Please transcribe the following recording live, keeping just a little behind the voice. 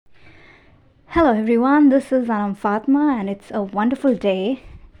Hello everyone, this is Anam Fatma and it's a wonderful day.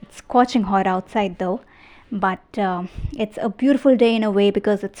 It's scorching hot outside though, but it's a beautiful day in a way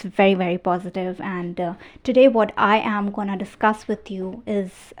because it's very, very positive. And today, what I am going to discuss with you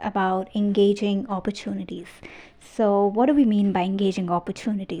is about engaging opportunities. So, what do we mean by engaging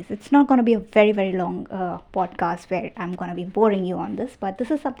opportunities? It's not going to be a very, very long podcast where I'm going to be boring you on this, but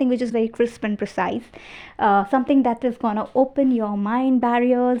this is something which is very crisp and precise, something that is going to open your mind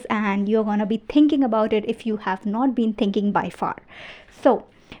barriers and you're going to be thinking about it if you have not been thinking by far. So,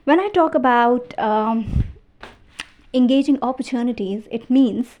 when I talk about engaging opportunities, it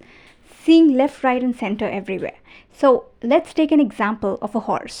means seeing left, right, and center everywhere. So, let's take an example of a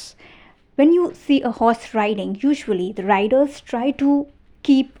horse. When you see a horse riding, usually the riders try to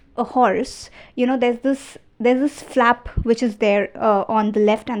keep a horse. There's this flap which is there on the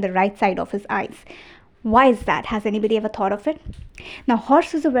left and the right side of his eyes. Why is that? Has anybody ever thought of it? Now,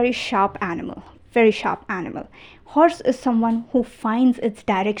 horse is a very sharp animal, very sharp animal. Horse is someone who finds its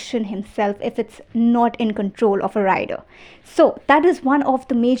direction himself if it's not in control of a rider. So, that is one of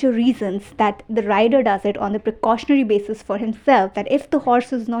the major reasons that the rider does it on the precautionary basis for himself. That if the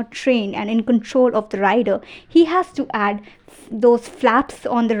horse is not trained and in control of the rider, he has to add those flaps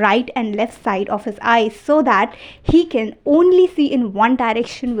on the right and left side of his eyes so that he can only see in one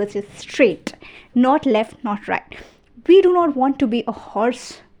direction, which is straight, not left, not right. We do not want to be a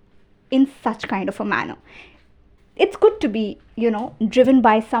horse in such kind of a manner. It's good to be, driven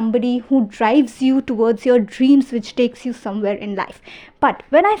by somebody who drives you towards your dreams, which takes you somewhere in life. But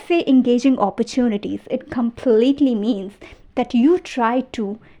when I say engaging opportunities, it completely means that you try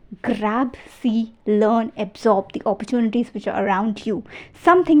to grab, see, learn, absorb the opportunities which are around you,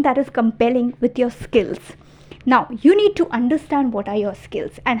 something that is compelling with your skills. Now, you need to understand what are your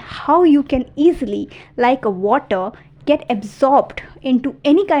skills and how you can easily, like a water, get absorbed into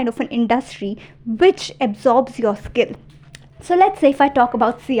any kind of an industry which absorbs your skill. So let's say if I talk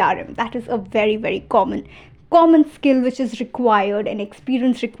about CRM, that is a very, very common skill which is required and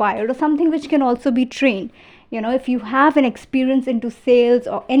experience required, or something which can also be trained. If you have an experience into sales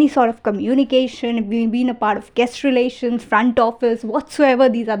or any sort of communication, if you've been a part of guest relations, front office, whatsoever,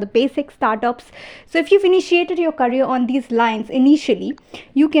 these are the basic startups. So if you've initiated your career on these lines initially,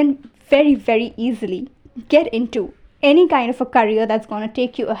 you can very, very easily get into any kind of a career that's going to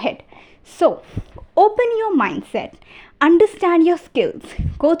take you ahead. So open your mindset, understand your skills,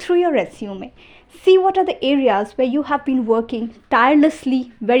 go through your resume, see what are the areas where you have been working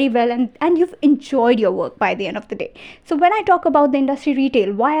tirelessly very well, and you've enjoyed your work by the end of the day. So when I talk about the industry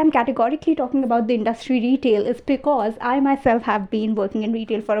retail, why I'm categorically talking about the industry retail is because I myself have been working in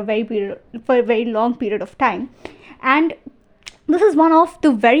retail for a very long period of time, and this is one of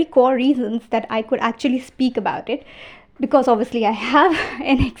the very core reasons that I could actually speak about it, because obviously I have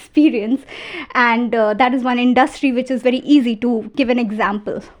an experience, and that is one industry which is very easy to give an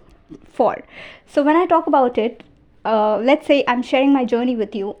example for. So when I talk about it, let's say I'm sharing my journey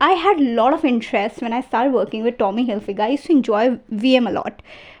with you. I had a lot of interest when I started working with Tommy Hilfiger. I used to enjoy VM a lot,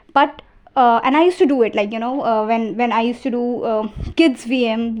 but and I used to do it when I used to do kids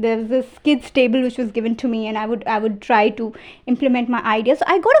VM. There was this kids table which was given to me, and I would try to implement my ideas. So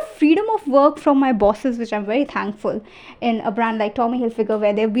I got a freedom of work from my bosses, which I'm very thankful in a brand like Tommy Hilfiger,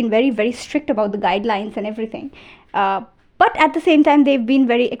 where they've been very, very strict about the guidelines and everything. But at the same time, they've been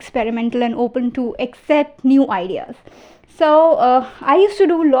very experimental and open to accept new ideas. So I used to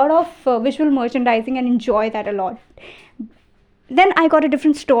do a lot of visual merchandising and enjoy that a lot. Then I got a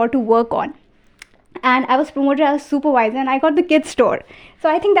different store to work on, and I was promoted as supervisor, and I got the kids store. So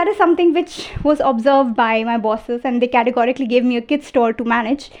I think that is something which was observed by my bosses, and they categorically gave me a kids store to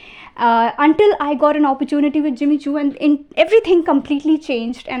manage, until I got an opportunity with Jimmy Choo, and everything completely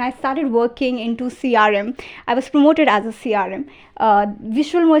changed, and I started working into CRM. I was promoted as a CRM.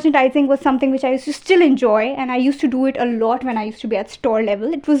 Visual merchandising was something which I used to still enjoy, and I used to do it a lot when I used to be at store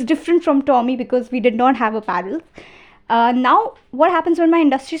level. It was different from Tommy because we did not have apparel. Now, what happens when my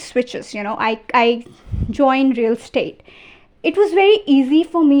industry switches? I joined real estate. It was very easy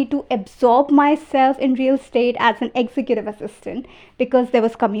for me to absorb myself in real estate as an executive assistant, because there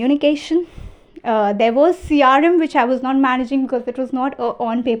was communication. There was CRM which I was not managing, because it was not a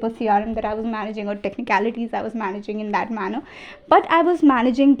on paper CRM that I was managing, or technicalities I was managing in that manner, but I was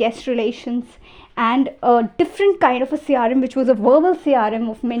managing guest relations and a different kind of a CRM, which was a verbal CRM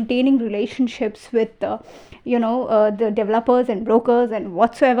of maintaining relationships with the developers and brokers and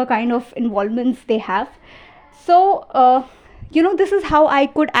whatsoever kind of involvements they have. So this is how I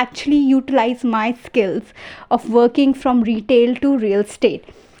could actually utilize my skills of working from retail to real estate.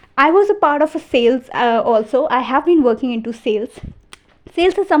 I was a part of a sales also. I have been working into sales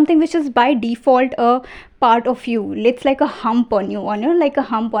Sales is something which is by default a part of you. It's like a hump on you, on your, like a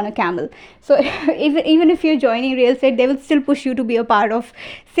hump on a camel. So even if you're joining real estate, they will still push you to be a part of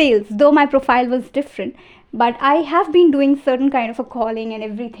sales, though my profile was different. But I have been doing certain kind of a calling and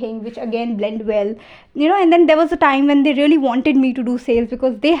everything, which again blend well, and then there was a time when they really wanted me to do sales,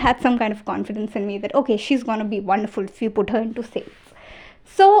 because they had some kind of confidence in me that, okay, she's gonna be wonderful if you put her into sales.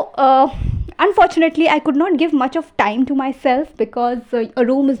 So, unfortunately, I could not give much of time to myself, because a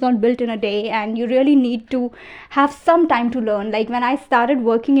room is not built in a day, and you really need to have some time to learn. Like when I started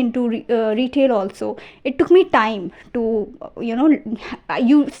working into retail also, it took me time to,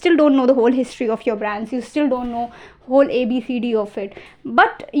 you still don't know the whole history of your brands, you still don't know whole ABCD of it,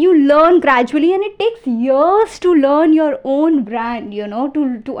 but you learn gradually, and it takes years to learn your own brand,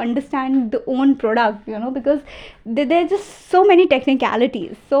 to understand the own product, because there are just so many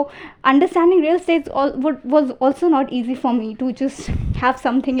technicalities. So understanding real estate was also not easy for me to just have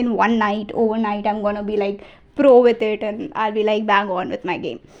something in one night, overnight I'm gonna be like pro with it, and I'll be like bang on with my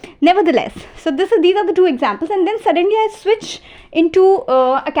game. Nevertheless, so these are the two examples, and then suddenly I switch into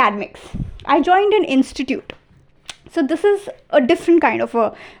academics. I joined an institute. So this is a different kind of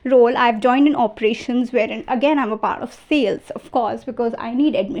a role. I've joined in operations, wherein again I'm a part of sales, of course, because I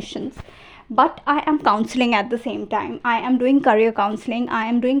need admissions. But I am counseling at the same time. I am doing career counseling. I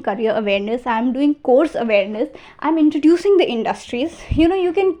am doing career awareness. I am doing course awareness. I'm introducing the industries.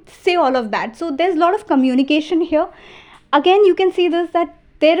 You can say all of that. So there's a lot of communication here. Again, you can see this, that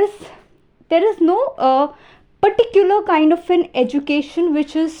there is no particular kind of an education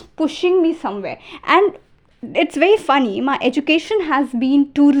which is pushing me somewhere. And it's very funny, my education has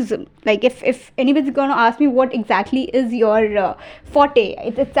been tourism. Like if anybody's gonna ask me what exactly is your forte,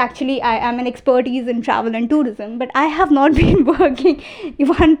 it's actually I am an expertise in travel and tourism, but I have not been working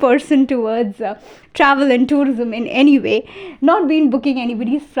 1% towards travel and tourism in any way, not been booking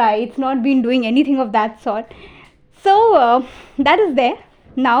anybody's flights, not been doing anything of that sort. So that is there.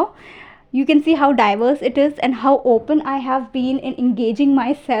 Now you can see how diverse it is, and how open I have been in engaging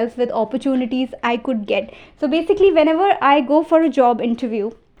myself with opportunities I could get. So basically, whenever I go for a job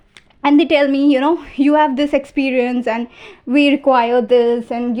interview and they tell me, you have this experience and we require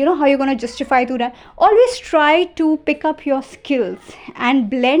this, and how you're going to justify to that, always try to pick up your skills and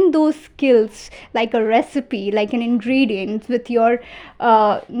blend those skills like a recipe, like an ingredient with your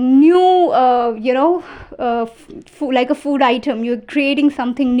new like a food item. You're creating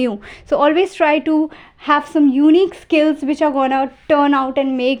something new, so always try to have some unique skills which are gonna turn out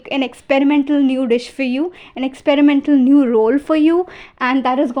and make an experimental new dish for you, an experimental new role for you, and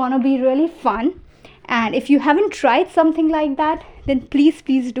that is gonna be really fun. And if you haven't tried something like that, then please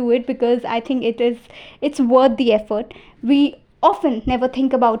do it, because I think it's worth the effort. We often never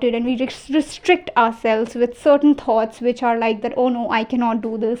think about it, and we restrict ourselves with certain thoughts which are like that, oh no, I cannot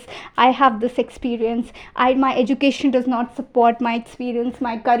do this, I have this experience, my education does not support my experience,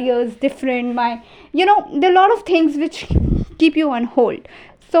 my career is different, there are a lot of things which keep you on hold.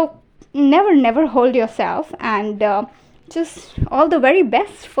 So never hold yourself, and just all the very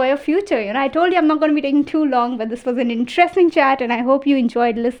best for your future. I told you I'm not going to be taking too long, but this was an interesting chat, and I hope you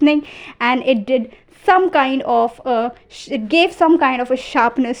enjoyed listening, and it gave some kind of a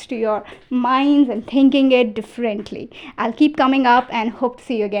sharpness to your minds and thinking it differently. I'll keep coming up and hope to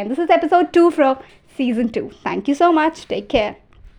see you again. This is episode 2 from season 2. Thank you so much. Take care.